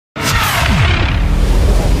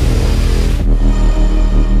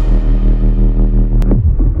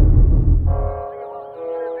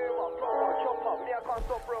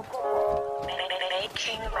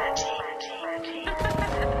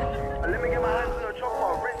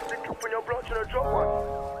clip on your block, tryna drop one.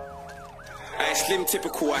 Hey, Slim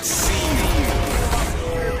Typical, I see you.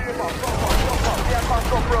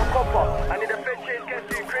 I need a fed chase, get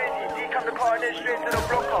too crazy. Decam the car and then straight to the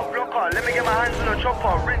blocker. Let me get my hands on the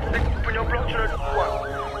chopper. Rinse the clip on your block, tryna drop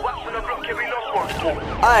one. Wax on the block, yeah, we lost one.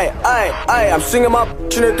 Aye, I'm swinging my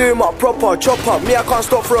tryna do my proper chop up. Me, I can't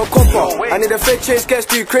stop for a copper. I need a fed chase, gets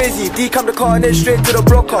too crazy. Decam the car and then straight to the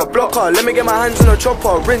blocker. Let me get my hands on the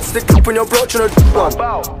chopper. Rinse the clip on your block, tryna do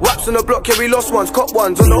one. Waps on the block, yeah, we lost ones. Cop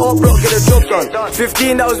ones on the Opp Block, get the job done.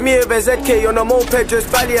 15, that was me with a ZK on the moped,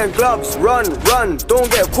 just belly and gloves. Run,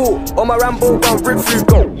 don't get caught. On my Rambo gun, rip through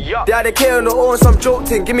go. They had a K on the O and some joke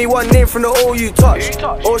thing. Give me one name from the O you touch.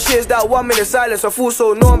 Oh shit, is that 1 minute silence? I fool,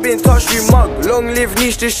 so no I'm being touched, you mug. Long live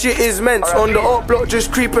niche, this shit is meant. On the Opp Block,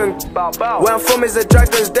 just creeping. Where I'm from is a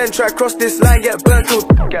dragon's den. Try cross this line, get burnt till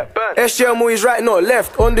SGM always right, not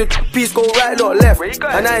left. On the piece, go right, not left.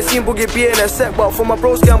 And I ain't seen Boogie B in a sec, but for my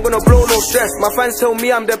broski, I'm gonna blow, no stress. My fans tell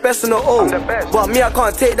me I'm the best in the O, but me, I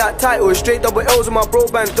can't take that title. Straight double L's in my bro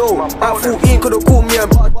band though. At 14 could've called me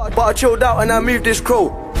but I chilled out and I moved this crow.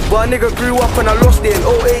 But a nigga grew up and I lost it. In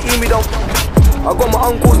 018 me don't. I got my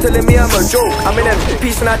uncles telling me I'm a joke. I'm in a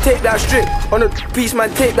piece and I take that strip. On a piece, man,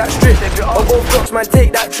 take that strip. On both blocks, man,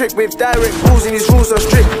 take that trick. With direct rules and these rules are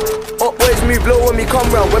strict. Up boys move blow when we come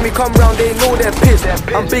round. When we come round, they know they're pissed.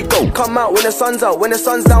 I'm big though, come out when the sun's out. When the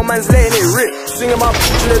sun's down, man's letting it rip. Swinging my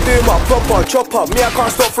tryna do my proper chop up. Me, I can't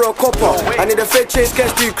stop for a copper. I need a fed chase,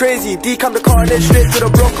 gets too crazy. Decam the car and then straight to the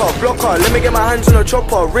blocker. Let me get my hands on the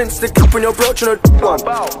chopper. Rinse the clip on your block, tryna do one.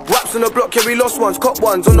 Waps on the block, yeah, we lost ones. Cop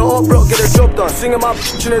ones on the Opp Block, get the job done. Singing my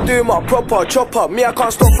tryna do my proper chop up. Me, I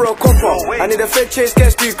can't stop for a copper. I need a fed chase,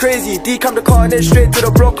 gets too crazy. Decam the car and then straight to the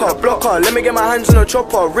blocker. Let me get my hands on the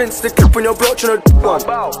chopper. Rinse the clip on your block, tryna do one.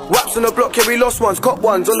 Waps on the block, yeah, we lost ones. Cop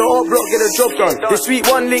ones on the Opp Block, get the job done. This sweet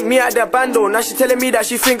one link me at that bando. Now she telling me that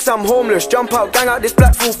she thinks I'm homeless. Jump out, gang out this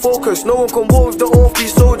black full focus. No one can war with the off-beat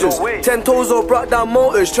soldiers. 10 toes or brought down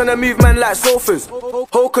motors. Tryna move man like sofas.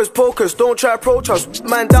 Hocus pocus, don't try approach us.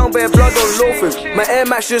 Man down bare blood on loafers. My Air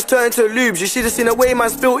Max just turned to lubes. You should've seen the way man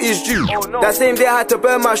spilled his juice. That same day I had to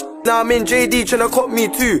burn my now I'm in JD tryna cop me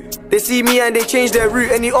too. They see me and they change their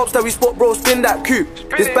route. Any ops that we spot, bro, spin that coupe.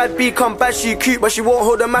 This bad B come bad, she cute, but she won't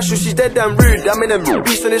hold a mash, so she's dead damn rude. I'm in a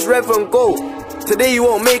beast on this rev and go. Today you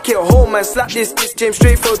won't make it home, man. Slap this James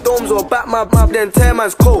straight for domes or back my map, then tear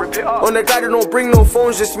man's coat. On the guy that don't bring no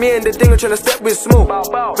phones, just me and the dinger tryna step with smoke.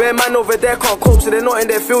 Rare man over there can't cope, so they're not in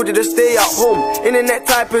their field, they just stay at home. Internet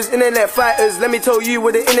typers, internet fighters, let me tell you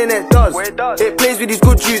what the internet does. It plays with these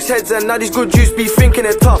good juice heads, and now these good juice be thinking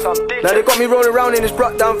they're tough. Now they got me rolling around in this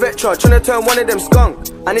brought down Vectra, tryna turn one of them skunk.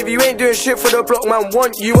 And if you ain't doing shit for the block, man,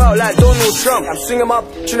 want you out like Donald Trump. I'm swinging my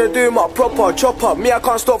tryna do my proper chop up. Me, I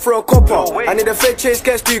can't stop for a copper. I need a fed chase,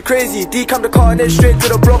 gets too crazy. Decam the car and then straight to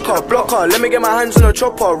the blocker. Let me get my hands on the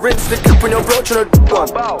chopper. Rinse the clip on your block, tryna do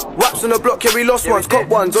one. Waps on the block, yeah, we lost ones. Cop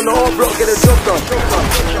ones on the Opp Block, get the job done.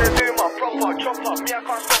 Tryna do my proper chop up. Me, I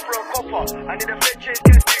can't stop for a copper. I need a fed chase,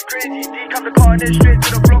 gets too crazy. Decam the car and then straight to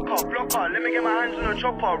the blocker. Let me get my hands on the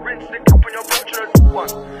chopper. Rinse the clip on your block, tryna do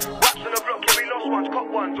one. Waps on the block, yeah, we lost ones. Cop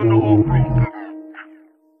ones on the Opp Block.